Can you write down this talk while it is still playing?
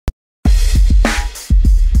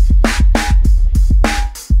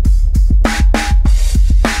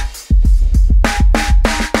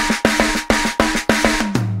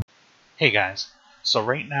Hey guys, so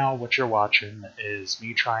right now what you're watching is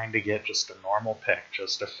me trying to get just a normal pick,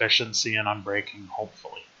 just efficiency and unbreaking,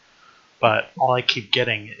 hopefully. But all I keep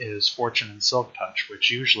getting is Fortune and Silk Touch,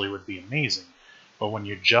 which usually would be amazing. But when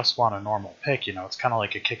you just want a normal pick, it's kind of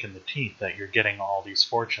like a kick in the teeth that you're getting all these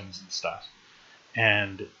fortunes and stuff.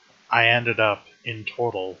 And I ended up, in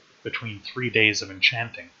total, between 3 days of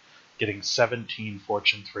enchanting, getting 17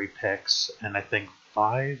 Fortune 3 picks, and I think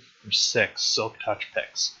 5 or 6 Silk Touch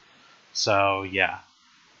picks. So, yeah.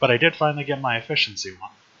 But I did finally get my efficiency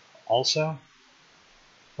one. Also,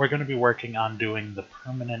 we're going to be working on doing the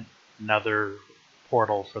permanent Nether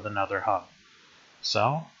portal for the Nether hub.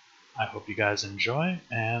 So, I hope you guys enjoy,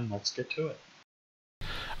 and let's get to it.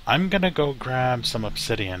 I'm going to go grab some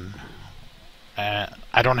obsidian.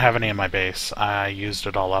 I don't have any in my base. I used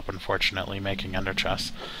it all up, unfortunately, making ender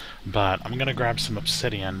chests. But I'm going to grab some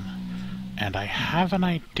obsidian. And I have an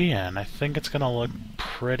idea, and I think it's going to look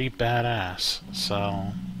pretty badass.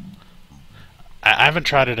 So, I haven't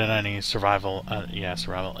tried it in any survival,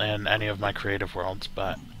 in any of my creative worlds,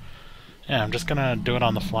 but yeah, I'm just going to do it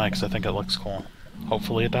on the fly because I think it looks cool.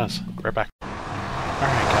 Hopefully it does. Right back.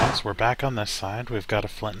 Alright guys, we're back on this side. We've got a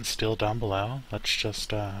flint and steel down below. Let's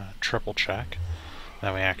just triple check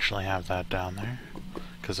that we actually have that down there,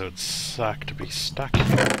 because it would suck to be stuck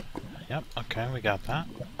here. Yep, okay, we got that.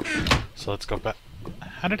 So let's go back.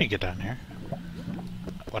 How did he get down here?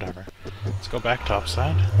 Whatever. Let's go back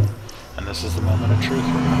topside. And this is the moment of truth.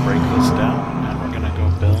 We're going to break this down, and we're going to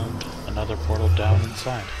go build another portal down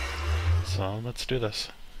inside. So let's do this.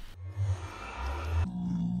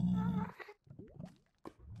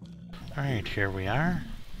 Alright, here we are.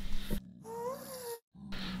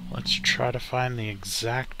 Let's try to find the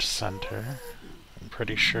exact center. I'm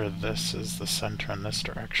pretty sure this is the center in this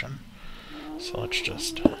direction. So let's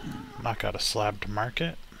just knock out a slab to mark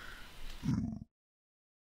it.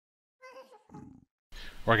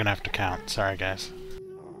 We're gonna have to count, sorry guys.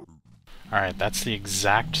 Alright, that's the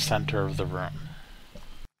exact center of the room.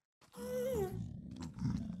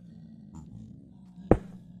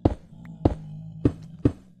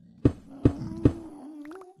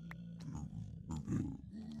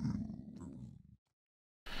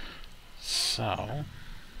 So,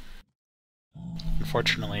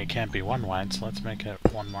 unfortunately it can't be one wide, so let's make it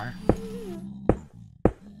one more.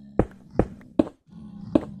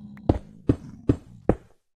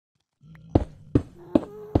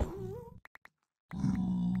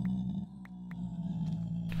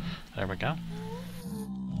 There we go.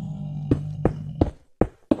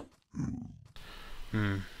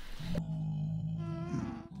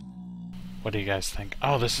 What do you guys think?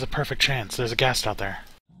 Oh, this is a perfect chance. There's a ghast out there.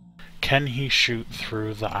 Can he shoot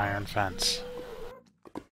through the iron fence?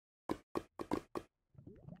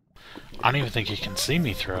 I don't even think he can see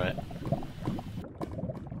me through it.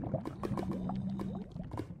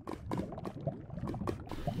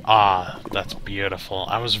 Ah, that's beautiful.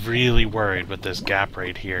 I was really worried with this gap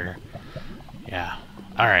right here. Yeah.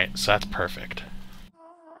 Alright, so that's perfect.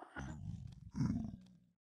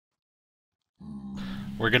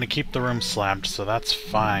 We're gonna keep the room slabbed, so that's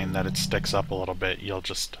fine that it sticks up a little bit. You'll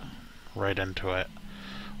just right into it.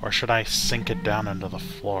 Or should I sink it down into the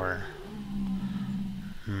floor?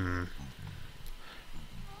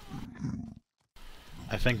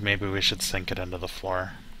 I think maybe we should sink it into the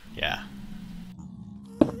floor. Yeah.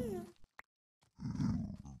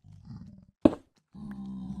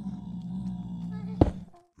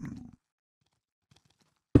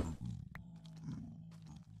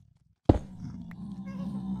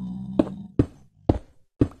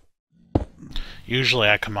 Usually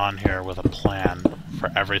I come on here with a plan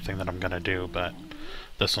for everything that I'm gonna do, but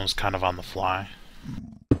this one's kind of on the fly.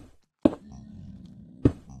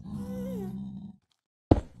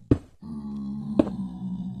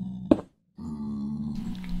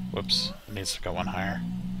 Whoops, it needs to go one higher.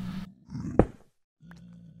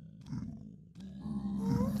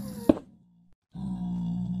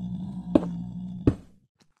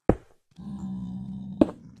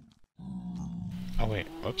 Oh wait,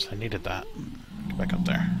 whoops, I needed that. Get back up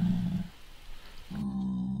there.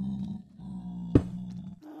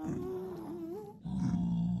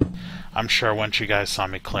 I'm sure once you guys saw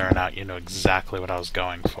me clearing out, you knew exactly what I was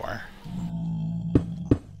going for.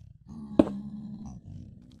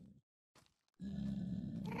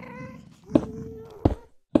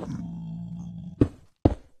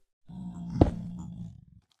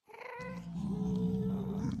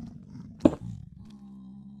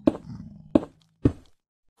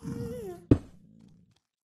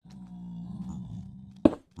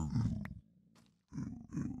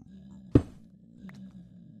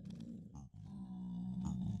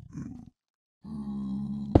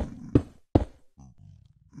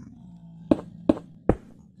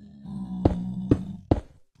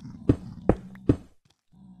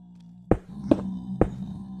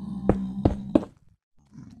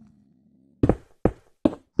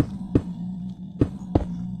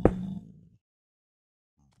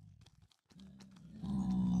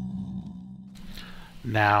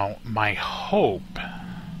 Now, my hope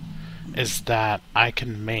is that I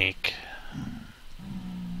can make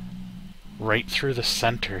right through the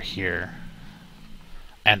center here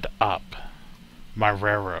and up my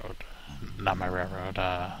railroad. Not my railroad,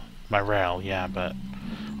 my rail, yeah, but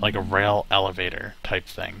like a rail elevator type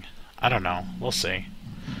thing. I don't know. We'll see.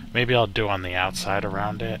 Maybe I'll do on the outside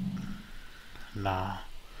around it. Nah.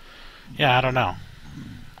 Yeah, I don't know.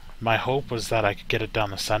 My hope was that I could get it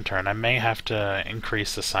down the center, and I may have to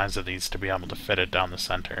increase the size of these to be able to fit it down the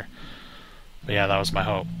center. But yeah, that was my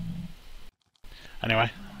hope.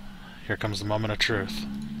 Anyway, here comes the moment of truth.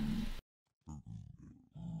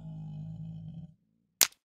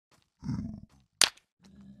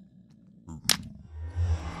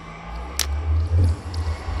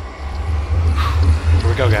 Here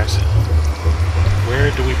we go, guys.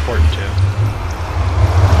 Where do we port to?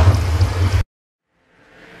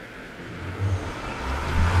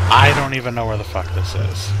 I don't even know where the fuck this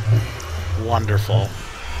is. Wonderful.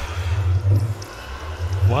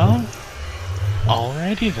 Well,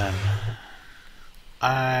 alrighty then.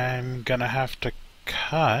 I'm gonna have to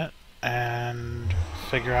cut and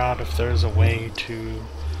figure out if there's a way to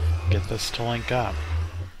get this to link up.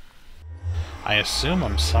 I assume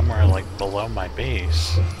I'm somewhere like below my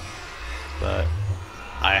base, but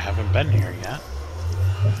I haven't been here yet.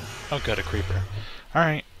 Oh good, a creeper.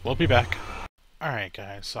 Alright, we'll be back. Alright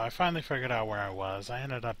guys, so I finally figured out where I was. I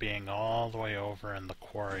ended up being all the way over in the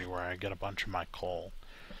quarry where I get a bunch of my coal.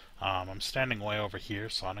 I'm standing way over here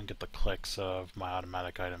so I don't get the clicks of my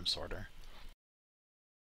automatic item sorter.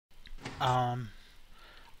 I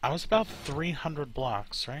was about 300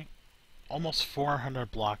 blocks, right? Almost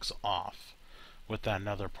 400 blocks off with that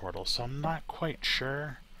nether portal, so I'm not quite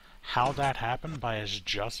sure how that happened by us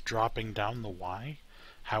just dropping down the Y,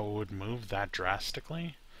 how it would move that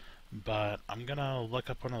drastically. But I'm gonna look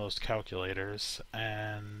up one of those calculators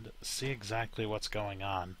and see exactly what's going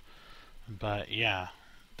on. But yeah,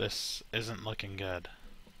 this isn't looking good.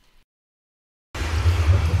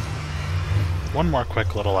 One more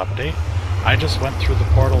quick little update. I just went through the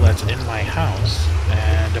portal that's in my house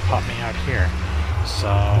and it popped me out here. So,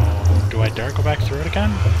 do I dare go back through it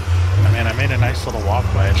again? I mean, I made a nice little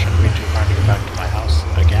walkway. It shouldn't be too hard to get back to my house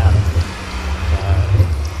again.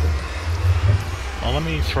 Well, let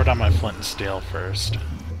me throw down my flint and steel first.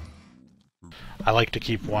 I like to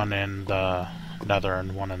keep one in the nether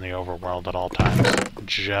and one in the overworld at all times,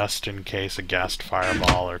 just in case a ghast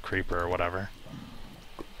fireball or creeper or whatever.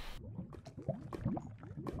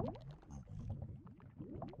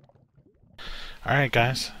 Alright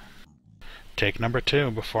guys, take number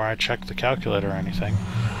 2 before I check the calculator or anything.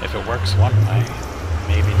 If it works one way,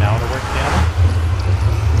 maybe now it'll work the other?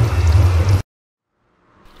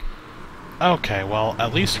 Okay, well,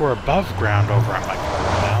 at least we're above ground over at my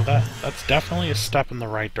corner now. That's definitely a step in the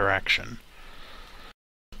right direction.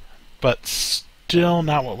 But still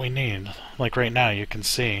not what we need. Like right now, you can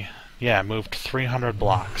see, yeah, moved 300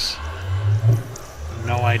 blocks.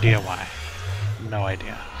 No idea why. No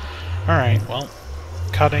idea. Alright, well,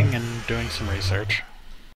 cutting and doing some research.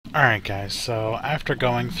 Alright guys, so after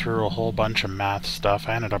going through a whole bunch of math stuff,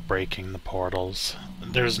 I ended up breaking the portals.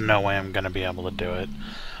 There's no way I'm going to be able to do it.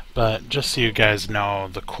 But just so you guys know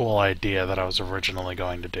the cool idea that I was originally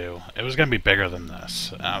going to do, it was going to be bigger than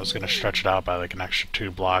this. I was going to stretch it out by like an extra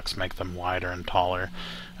 2 blocks, make them wider and taller,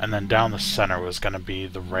 and then down the center was going to be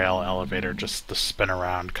the rail elevator, just the spin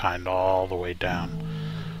around kind all the way down.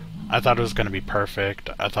 I thought it was going to be perfect.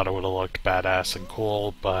 I thought it would have looked badass and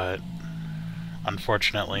cool, but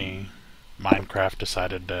unfortunately Minecraft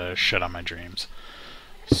decided to shit on my dreams.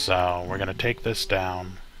 So we're going to take this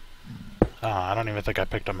down. I don't even think I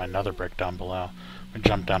picked up my nether brick down below. Let me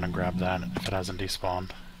jump down and grab that if it hasn't despawned.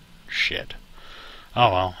 Shit.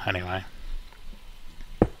 Oh well, anyway.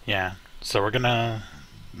 Yeah, so we're gonna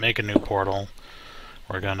make a new portal.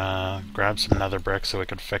 We're gonna grab some nether brick so we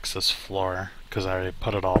could fix this floor, because I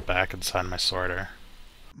put it all back inside my sorter.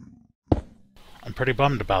 I'm pretty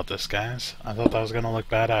bummed about this, guys. I thought that was gonna look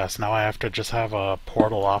badass. Now I have to just have a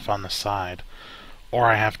portal off on the side, or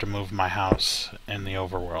I have to move my house in the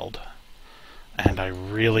overworld. And I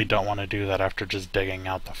really don't want to do that after just digging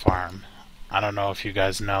out the farm. I don't know if you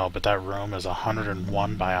guys know, but that room is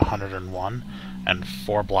 101 by 101 and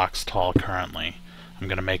 4 blocks tall currently. I'm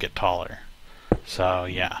going to make it taller. So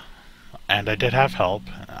yeah. And I did have help.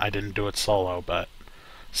 I didn't do it solo, but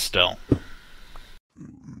still.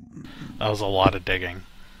 That was a lot of digging.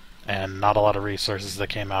 And not a lot of resources that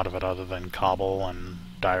came out of it other than cobble and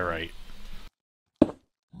diorite.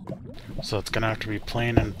 So it's gonna have to be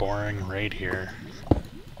plain and boring right here.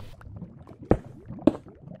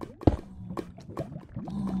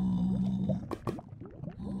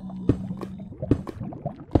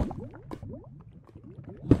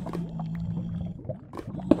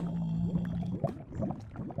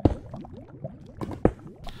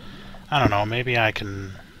 I don't know, maybe I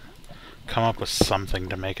can come up with something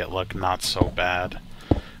to make it look not so bad.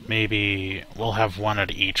 Maybe we'll have one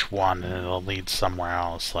at each one and it'll lead somewhere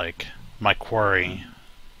else, like my quarry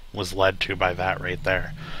was led to by that right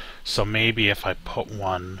there. So maybe if I put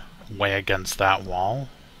one way against that wall,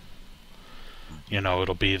 you know,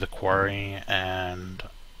 it'll be the quarry, and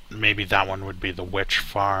maybe that one would be the witch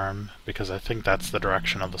farm, because I think that's the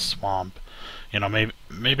direction of the swamp. You know,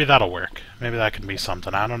 maybe that'll work. Maybe that can be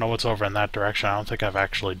something. I don't know what's over in that direction. I don't think I've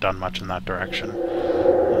actually done much in that direction.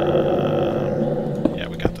 Yeah,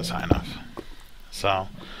 we got this high enough. So,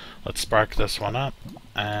 let's spark this one up,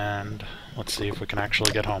 and let's see if we can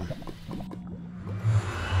actually get home.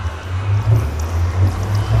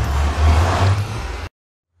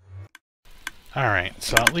 Alright,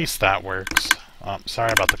 so at least that works.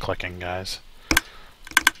 Sorry about the clicking, guys.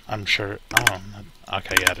 I'm sure... Oh,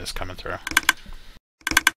 okay, yeah, it is coming through.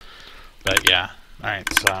 But yeah, alright,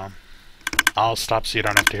 so I'll stop so you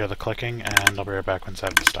don't have to hear the clicking, and I'll be right back once I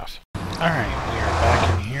have the stuff. Alright, we are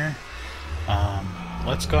back in here.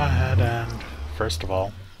 Let's go ahead and, first of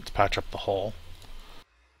all, let's patch up the hole.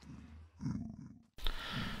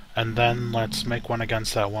 And then let's make one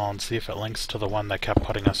against that wall and see if it links to the one that kept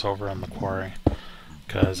putting us over in the quarry.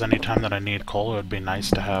 Because anytime that I need coal, it would be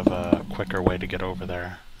nice to have a quicker way to get over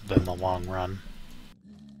there than the long run.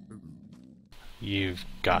 You've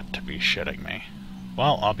got to be shitting me.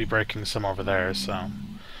 Well, I'll be breaking some over there, so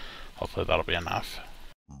hopefully that'll be enough.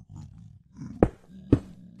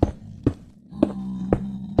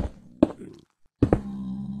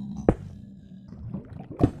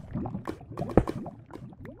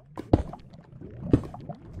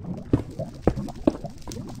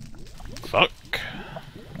 Fuck.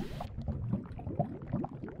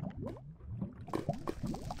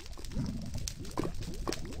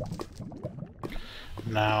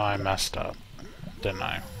 Now I messed up, didn't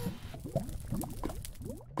I?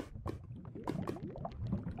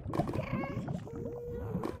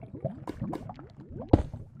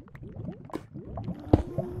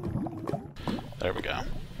 There we go.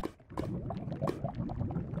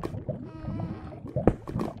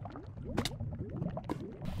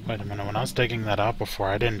 Wait a minute, when I was digging that out before,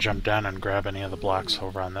 I didn't jump down and grab any of the blocks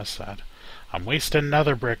over on this side. I'm wasting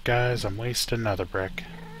nether brick, guys. I'm wasting nether brick.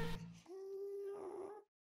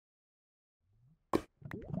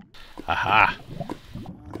 Aha!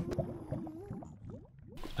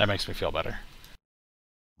 That makes me feel better.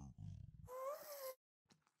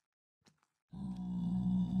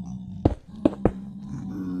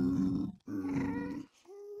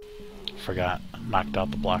 Forgot. Knocked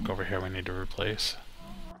out the block over here we need to replace.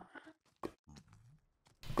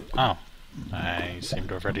 Oh. I seem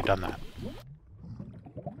to have already done that.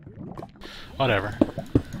 Whatever.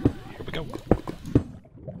 Here we go.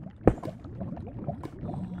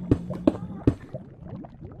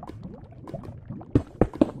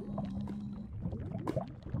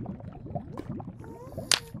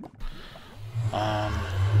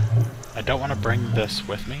 I don't want to bring this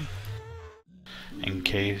with me, in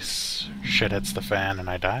case shit hits the fan and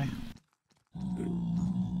I die.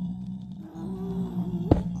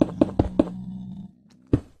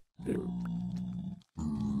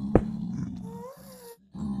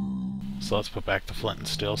 So let's put back the flint and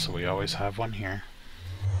steel so we always have one here.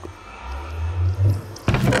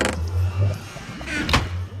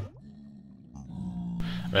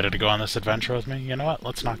 Ready to go on this adventure with me? You know what?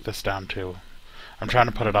 Let's knock this down too. I'm trying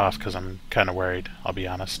to put it off because I'm kind of worried, I'll be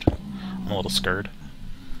honest. I'm a little scared.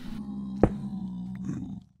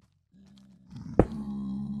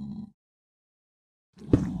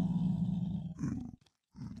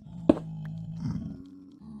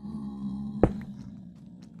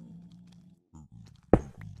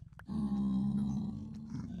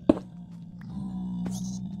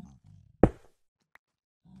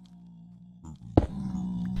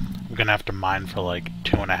 I'm gonna have to mine for like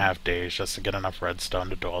 2.5 days just to get enough redstone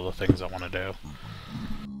to do all the things I want to do.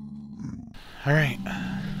 Alright.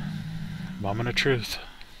 Moment of truth.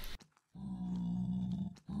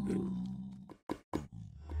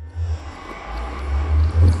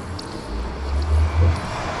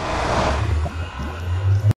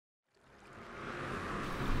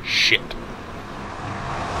 Shit.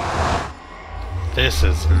 This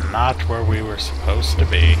is not where we were supposed to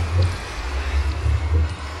be.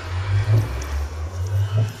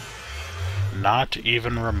 Not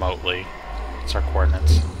even remotely. It's our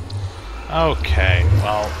coordinates. Okay,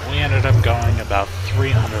 well, we ended up going about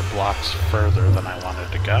 300 blocks further than I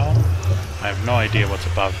wanted to go. I have no idea what's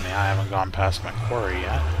above me. I haven't gone past my quarry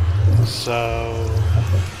yet. So...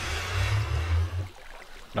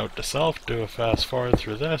 note to self, do a fast forward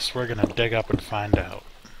through this. We're gonna dig up and find out.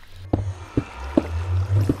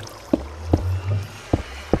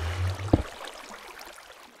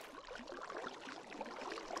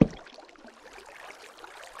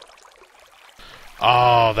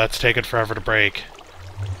 Oh, that's taken forever to break.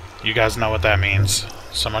 You guys know what that means.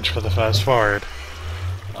 So much for the fast forward.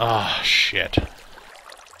 Oh, shit.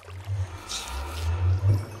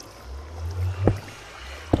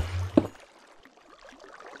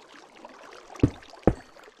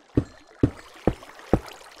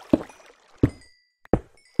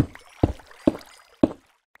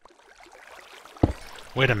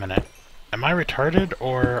 Wait a minute. Am I retarded,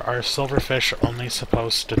 or are silverfish only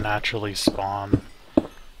supposed to naturally spawn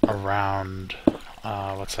around,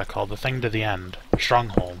 what's that called? The thing to the end.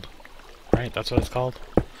 Stronghold. Right? That's what it's called?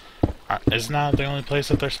 Isn't that the only place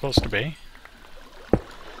that they're supposed to be?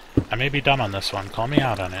 I may be dumb on this one, call me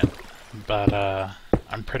out on it. But,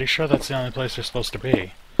 I'm pretty sure that's the only place they're supposed to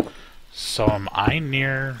be. So am I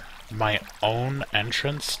near my own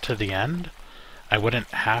entrance to the end? I wouldn't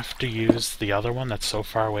have to use the other one that's so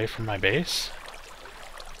far away from my base?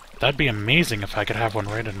 That'd be amazing if I could have one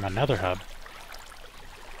right in my nether hub.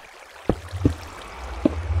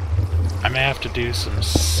 I may have to do some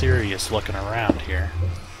serious looking around here.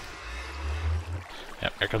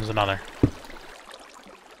 Yep, here comes another.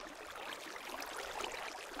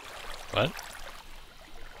 What?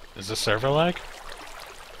 Is this server lag?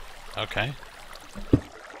 Okay.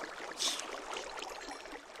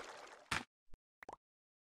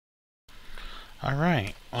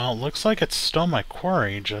 Alright, well, it looks like it's still my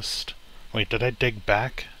quarry, just... Wait, did I dig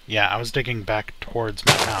back? Yeah, I was digging back towards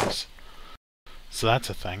my house. So that's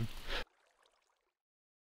a thing.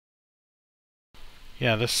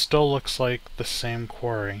 Yeah, this still looks like the same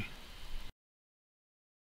quarry.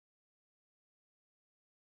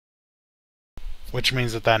 Which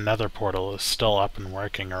means that that nether portal is still up and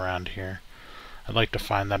working around here. I'd like to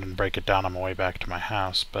find that and break it down on my way back to my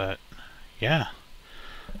house, but... yeah.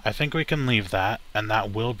 I think we can leave that, and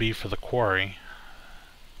that will be for the quarry.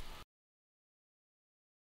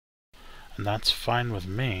 And that's fine with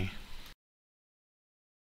me.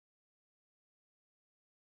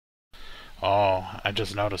 Oh, I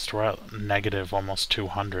just noticed we're at negative almost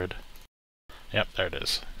 200. Yep, there it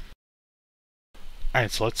is.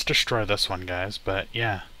 Alright, so let's destroy this one, guys, but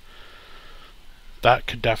yeah. That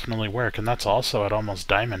could definitely work, and that's also at almost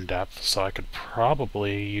diamond depth, so I could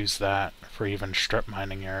probably use that for even strip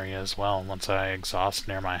mining area as well once I exhaust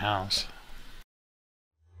near my house.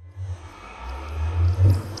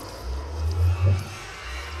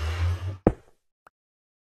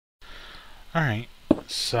 Alright,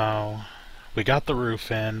 so we got the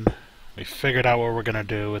roof in, we figured out what we're going to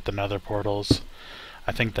do with the nether portals.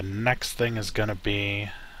 I think the next thing is going to be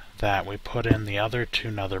that we put in the other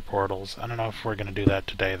two nether portals. I don't know if we're going to do that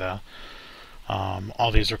today, though.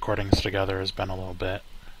 All these recordings together has been a little bit.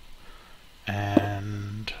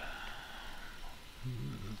 And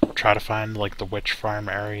try to find, like, the witch farm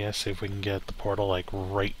area, see if we can get the portal, like,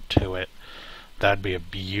 right to it. That'd be a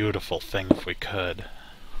beautiful thing if we could.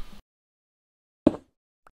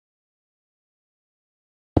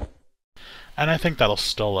 And I think that'll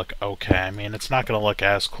still look okay. I mean, it's not going to look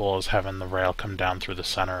as cool as having the rail come down through the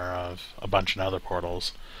center of a bunch of nether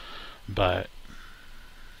portals, but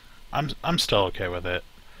I'm still okay with it.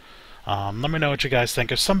 Let me know what you guys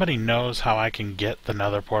think. If somebody knows how I can get the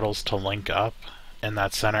nether portals to link up in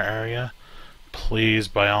that center area, please,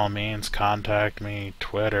 by all means, contact me,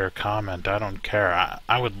 Twitter, comment, I don't care.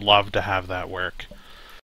 I would love to have that work.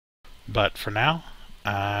 But for now,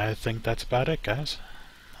 I think that's about it, guys.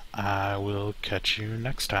 I will catch you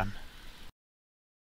next time.